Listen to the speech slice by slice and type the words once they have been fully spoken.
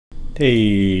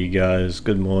Hey guys,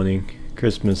 good morning.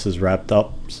 Christmas is wrapped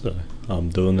up, so I'm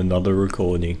doing another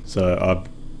recording. So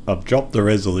I've dropped the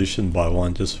resolution by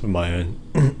one just for my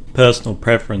own personal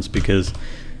preference, because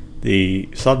the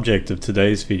subject of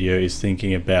today's video is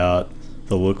thinking about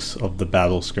the looks of the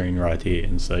battle screen right here,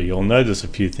 and so you'll notice a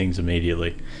few things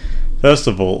immediately. First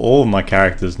of all of my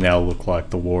characters now look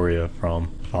like the warrior from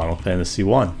Final Fantasy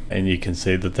 1, and you can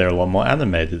see that they're a lot more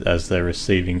animated as they're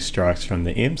receiving strikes from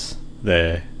the imps.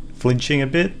 They're flinching a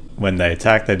bit. When they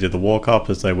attack, they do the walk up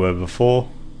as they were before,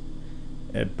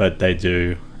 but they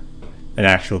do an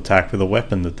actual attack with a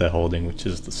weapon that they're holding, which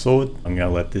is the sword. I'm going to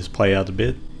let this play out a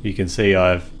bit. You can see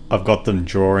I've got them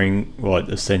drawing what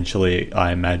essentially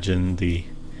I imagine the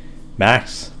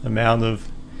max amount of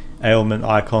ailment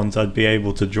icons I'd be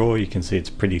able to draw. You can see it's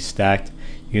pretty stacked.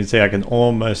 You can see I can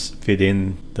almost fit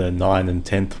in the 9th and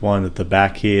 10th one at the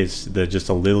back here. They're just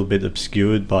a little bit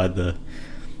obscured by the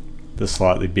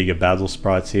slightly bigger battle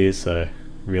sprites here, so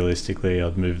realistically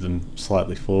I'd move them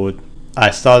slightly forward. I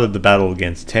started the battle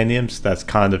against 10 imps. That's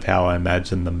kind of how I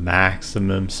imagine the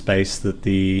maximum space that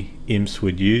the imps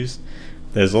would use.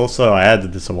 There's also, I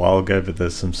added this a while ago, but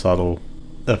there's some subtle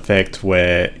effect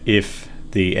where if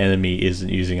the enemy isn't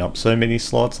using up so many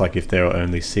slots, like if there are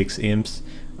only 6 imps,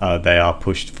 they are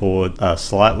pushed forward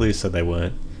slightly, so they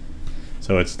weren't.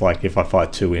 So it's like if I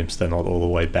fight 2 imps, they're not all the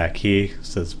way back here,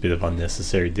 so it's a bit of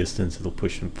unnecessary distance, it'll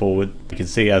push them forward. You can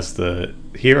see as the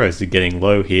heroes are getting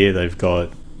low here, they've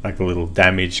got like a little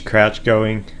damage crouch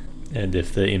going, and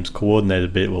if the imps coordinate a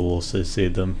bit, we'll also see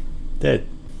them dead.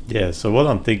 Yeah, so what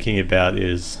I'm thinking about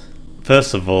is,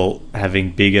 first of all,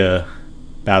 having bigger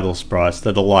battle sprites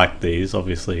that are like these.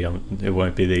 Obviously it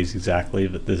won't be these exactly,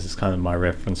 but this is kind of my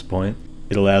reference point.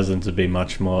 It allows them to be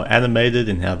much more animated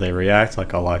in how they react.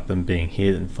 Like I like them being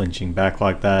hit and flinching back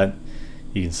like that.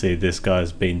 You can see this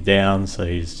guy's been down, so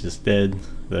he's just dead.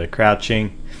 They're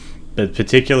crouching. But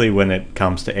particularly when it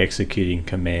comes to executing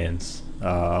commands,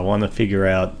 I want to figure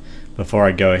out, before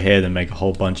I go ahead and make a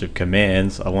whole bunch of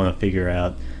commands, I want to figure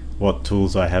out what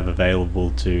tools I have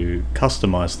available to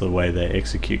customize the way they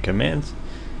execute commands.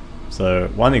 So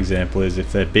one example is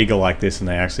if they're bigger like this and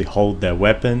they actually hold their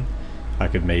weapon, I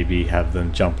could maybe have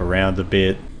them jump around a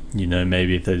bit. You know,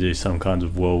 maybe if they do some kind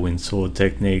of whirlwind sword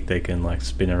technique, they can like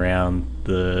spin around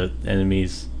the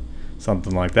enemies,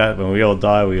 something like that. When we all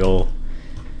die, we all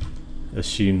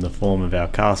assume the form of our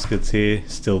caskets here,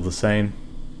 still the same.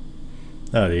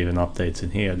 Oh, it even updates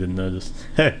in here, I didn't notice.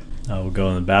 We'll go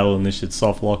in the battle and this should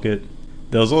soft lock it.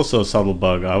 There was also a subtle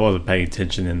bug, I wasn't paying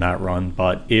attention in that run,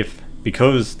 but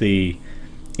because the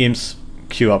imps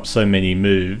queue up so many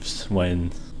moves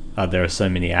when there are so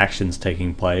many actions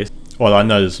taking place, what I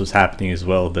noticed was happening as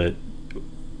well,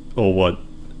 or what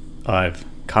I've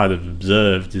kind of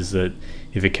observed, is that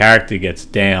if a character gets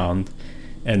downed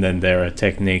and then there are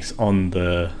techniques on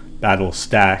the battle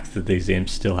stack that these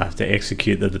imps still have to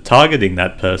execute that are targeting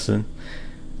that person,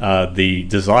 the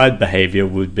desired behavior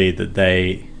would be that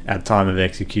they, at time of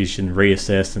execution,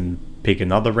 reassess and pick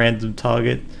another random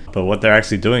target. But what they're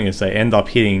actually doing is they end up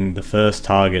hitting the first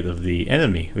target of the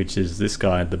enemy, which is this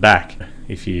guy at the back.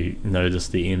 If you notice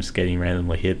the imps getting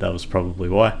randomly hit, that was probably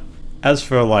why. As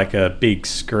for like a big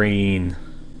screen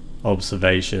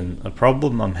observation, a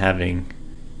problem I'm having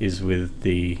is with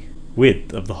the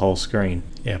width of the whole screen.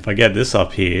 Yeah, if I get this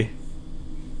up here,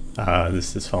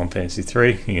 this is Final Fantasy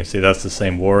 3, you can see that's the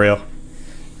same warrior.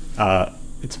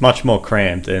 It's much more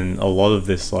cramped, and a lot of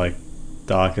this like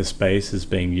darker space is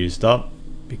being used up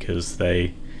because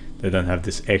they don't have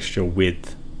this extra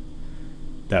width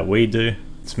that we do.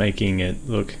 It's making it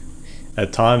look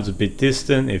at times a bit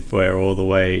distant if we're all the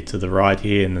way to the right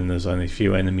here and then there's only a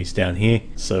few enemies down here.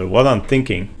 So what I'm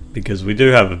thinking, because we do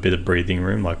have a bit of breathing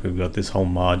room, like we've got this whole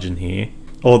margin here,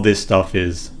 all this stuff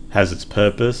has its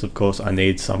purpose. Of course I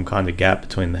need some kind of gap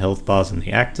between the health bars and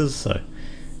the actors, so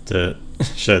to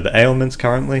show the ailments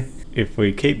currently. If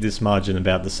we keep this margin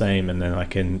about the same and then I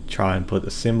can try and put a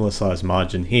similar size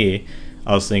margin here,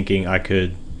 I was thinking I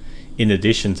could, in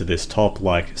addition to this top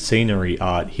like scenery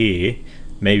art here,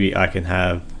 maybe I can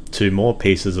have 2 more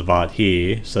pieces of art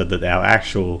here so that our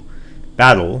actual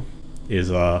battle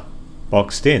is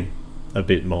boxed in a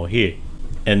bit more here.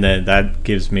 And then that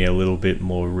gives me a little bit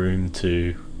more room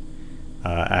to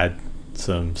add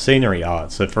some scenery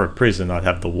art. So for a prison I'd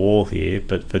have the wall here,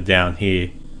 but for down here,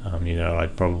 you know,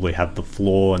 I'd probably have the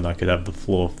floor, and I could have the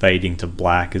floor fading to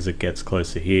black as it gets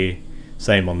closer here.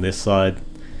 Same on this side.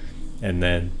 And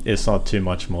then it's not too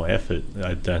much more effort.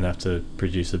 I don't have to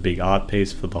produce a big art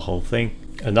piece for the whole thing.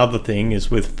 Another thing is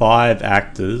with 5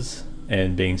 actors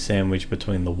and being sandwiched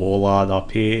between the wall art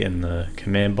up here and the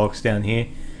command box down here,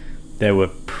 they were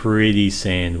pretty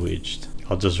sandwiched.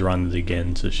 I'll just run it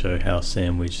again to show how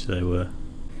sandwiched they were.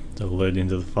 So we'll load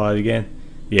into the fight again.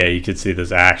 Yeah, you can see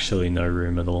there's actually no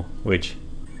room at all, which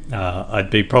I'd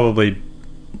be probably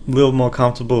a little more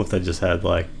comfortable if they just had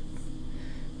like...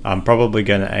 I'm probably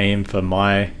going to aim for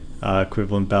my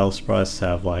equivalent battle sprites to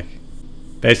have like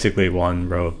basically one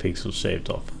row of pixels shaved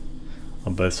off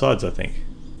on both sides, I think.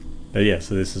 But yeah,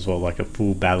 so this is what like a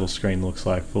full battle screen looks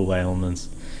like, full ailments.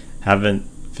 Haven't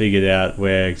figured out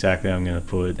where exactly I'm going to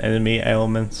put enemy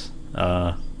ailments.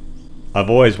 I've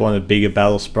always wanted bigger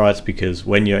battle sprites because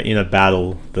when you're in a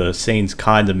battle, the scene's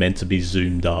kind of meant to be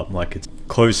zoomed up, like it's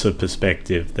closer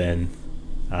perspective than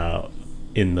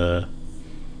in the,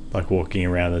 like walking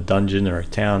around a dungeon or a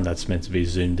town, that's meant to be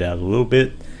zoomed out a little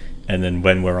bit. And then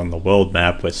when we're on the world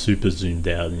map, we're super zoomed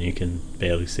out and you can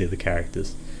barely see the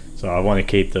characters. So I want to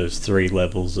keep those 3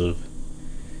 levels of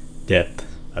depth,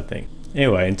 I think.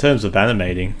 Anyway, in terms of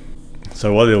animating,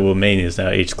 so what it will mean is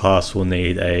that each class will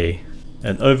need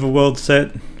an overworld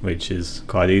set, which is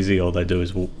quite easy. All they do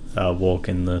is walk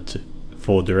in the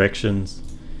 4 directions,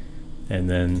 and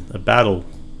then a battle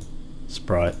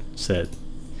sprite set.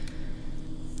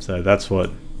 So that's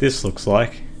what this looks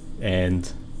like.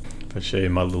 And if I show you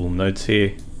my little notes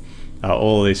here,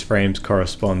 all of these frames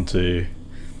correspond to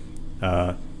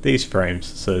these frames.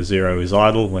 So 0 is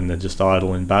idle. When they're just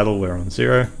idle in battle, we're on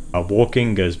 0.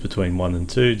 Walking goes between 1 and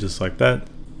 2, just like that.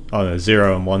 Oh no,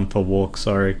 0 and 1 for walk,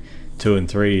 sorry. 2 and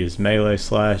 3 is melee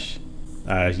slash.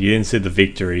 You didn't see the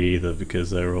victory either because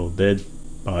they're all dead,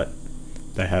 but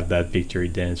they have that victory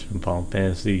dance from Final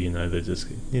Fantasy, you know, they're just...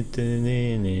 So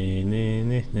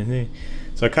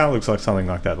it kind of looks like something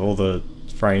like that. All the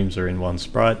frames are in one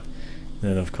sprite.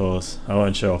 Then of course, I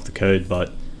won't show off the code,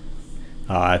 but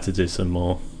I had to do some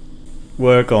more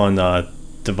work on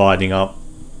dividing up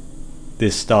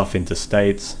this stuff into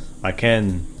states. I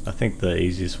think the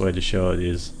easiest way to show it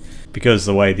is because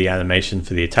the way the animation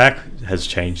for the attack has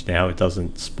changed now, it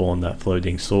doesn't spawn that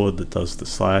floating sword that does the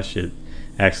slash, it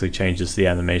actually changes the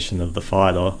animation of the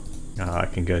fighter. I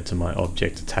can go to my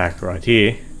object attack right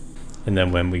here, and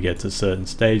then when we get to certain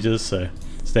stages, so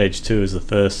stage 2 is the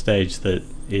first stage that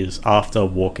is after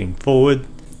walking forward.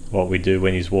 What we do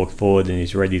when he's walked forward and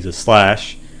he's ready to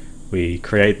slash, we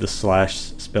create the slash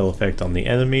spell effect on the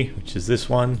enemy, which is this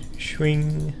one,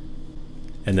 swing.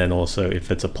 And then also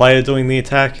if it's a player doing the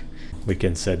attack, we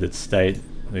can set its state.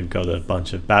 We've got a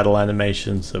bunch of battle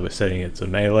animations, so we're setting it to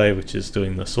melee, which is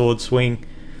doing the sword swing.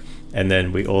 And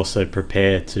then we also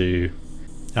prepare to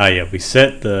we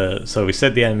set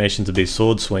the animation to be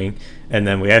sword swing, and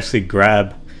then we actually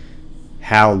grab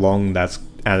how long that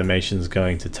animation is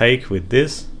going to take with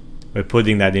this. We're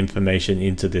putting that information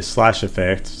into this slash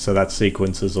effect, so that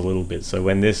sequences a little bit. So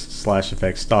when this slash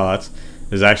effect starts,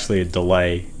 there's actually a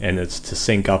delay, and it's to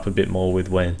sync up a bit more with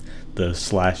when the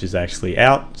slash is actually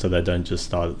out, so they don't just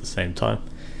start at the same time.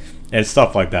 And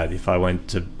stuff like that. If I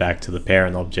went back to the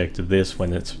parent object of this,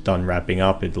 when it's done wrapping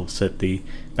up, it'll set the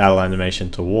battle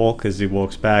animation to walk as he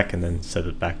walks back, and then set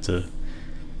it back to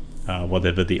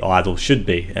whatever the idle should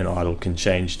be. And idle can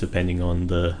change depending on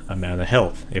the amount of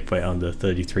health. If we're under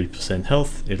 33%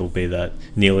 health, it'll be that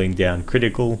kneeling down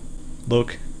critical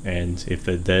look, and if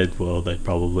they're dead, well, they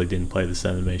probably didn't play this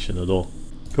animation at all.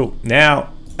 Cool. Now,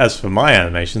 as for my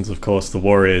animations, of course, the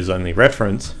warrior is only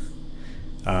reference.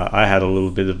 I had a little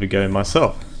bit of a go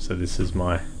myself. So this is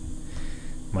my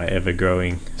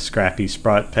ever-growing scrappy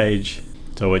sprite page.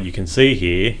 So what you can see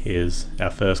here is our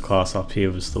first class up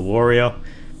here was the warrior.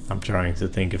 I'm trying to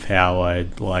think of how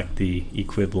I'd like the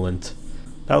equivalent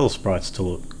battle sprites to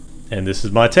look. And this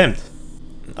is my attempt.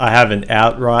 I haven't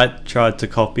outright tried to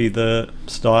copy the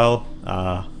style.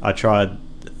 I tried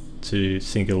to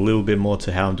sync it a little bit more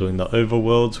to how I'm doing the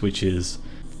overworlds, which is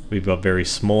we've got very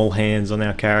small hands on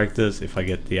our characters. If I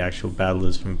get the actual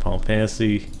battlers from Final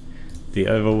Fantasy, the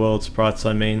overworld sprites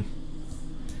I mean,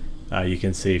 you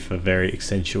can see for very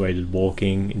accentuated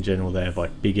walking, in general they have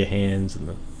like bigger hands and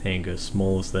the hand goes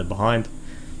small as they're behind.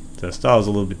 So the style's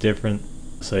a little bit different.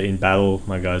 So in battle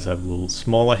my guys have little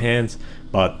smaller hands,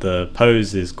 but the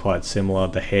pose is quite similar.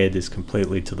 The head is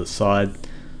completely to the side.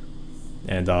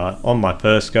 And on my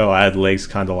first go I had legs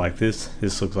kind of like this.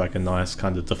 This looks like a nice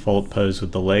kind of default pose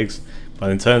with the legs. But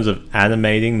in terms of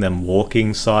animating them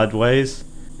walking sideways,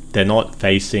 they're not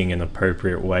facing an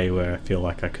appropriate way where I feel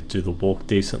like I could do the walk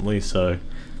decently. So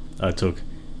I took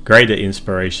greater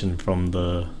inspiration from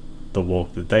the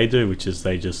walk that they do, which is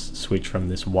they just switch from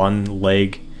this one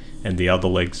leg and the other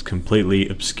leg's completely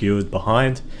obscured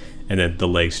behind, and then the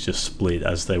legs just split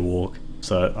as they walk.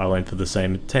 So I went for the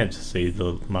same attempt. See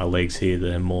my legs here,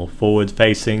 they're more forward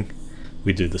facing.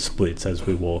 We do the splits as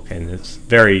we walk, and it's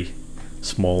very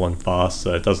small and fast,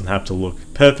 so it doesn't have to look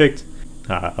perfect.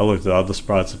 I looked at other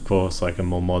sprites, of course, like a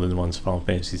more modern one's Final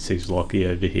Fantasy VI Loki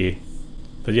over here.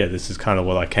 But yeah, this is kind of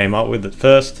what I came up with at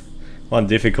first. One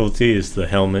difficulty is the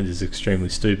helmet is extremely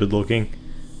stupid looking,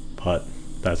 but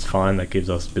that's fine, that gives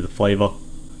us a bit of flavour.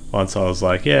 Once I was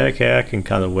like, yeah, okay, I can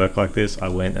kind of work like this, I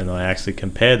went and I actually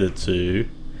compared it to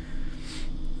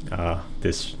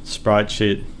this sprite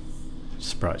sheet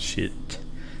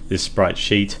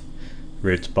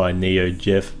written by Neo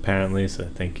Jeff apparently, so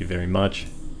thank you very much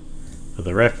for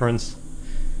the reference.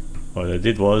 What I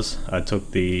did was I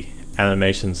took the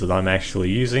animations that I'm actually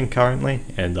using currently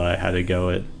and I had a go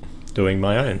at doing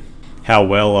my own. How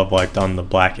well I've like done the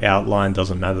black outline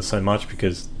doesn't matter so much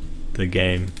because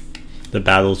the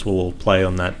battles will all play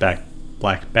on that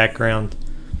black background.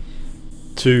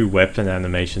 Two weapon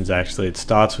animations actually. It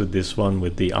starts with this one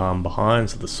with the arm behind,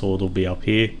 so the sword will be up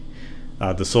here.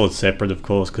 The sword's separate of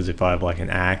course, because if I have like an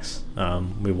axe,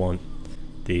 we want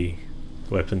the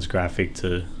weapons graphic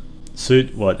to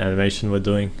suit what animation we're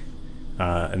doing.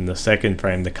 And the second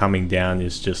frame, the coming down,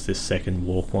 is just this second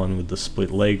walk one with the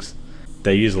split legs.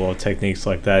 They use a lot of techniques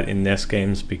like that in NES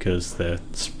games because their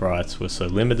sprites were so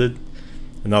limited.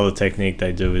 Another technique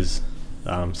they do is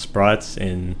sprites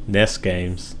in NES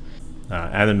games,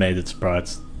 animated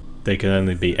sprites, they can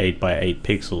only be 8x8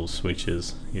 pixels, which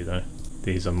is, you know,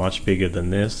 these are much bigger than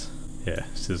this. Yeah,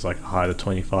 this is like a height of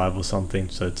 25 or something,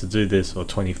 so to do this, or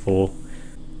 24,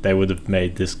 they would have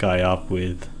made this guy up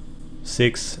with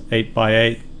 6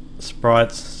 8x8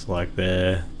 sprites, like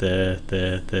there,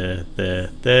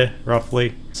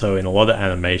 roughly. So in a lot of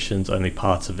animations, only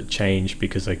parts of it change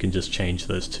because they can just change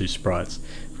those two sprites.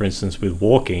 For instance, with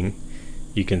walking,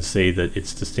 you can see that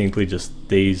it's distinctly just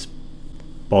these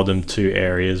bottom two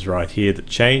areas right here that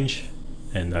change,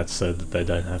 and that's so that they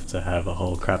don't have to have a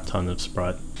whole crap ton of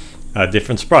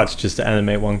different sprites just to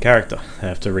animate one character. They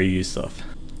have to reuse stuff.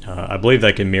 I believe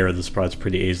they can mirror the sprites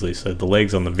pretty easily, so the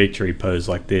legs on the victory pose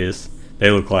like this,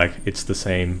 they look like it's the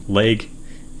same leg.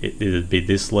 It'd be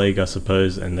this leg, I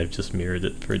suppose, and they've just mirrored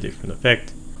it for a different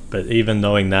effect. But even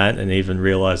knowing that, and even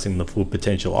realizing the full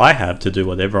potential I have to do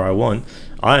whatever I want,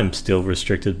 I'm still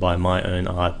restricted by my own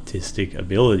artistic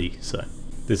ability. So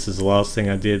this is the last thing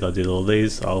I did. I did all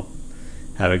these. I'll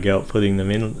have a go at putting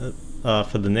them in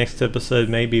for the next episode.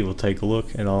 Maybe we'll take a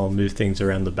look and I'll move things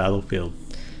around the battlefield.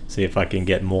 See if I can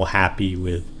get more happy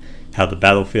with how the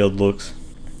battlefield looks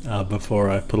before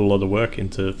I put a lot of work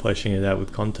into fleshing it out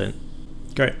with content.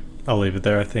 Great, I'll leave it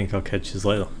there. I think I'll catch you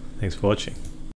later. Thanks for watching.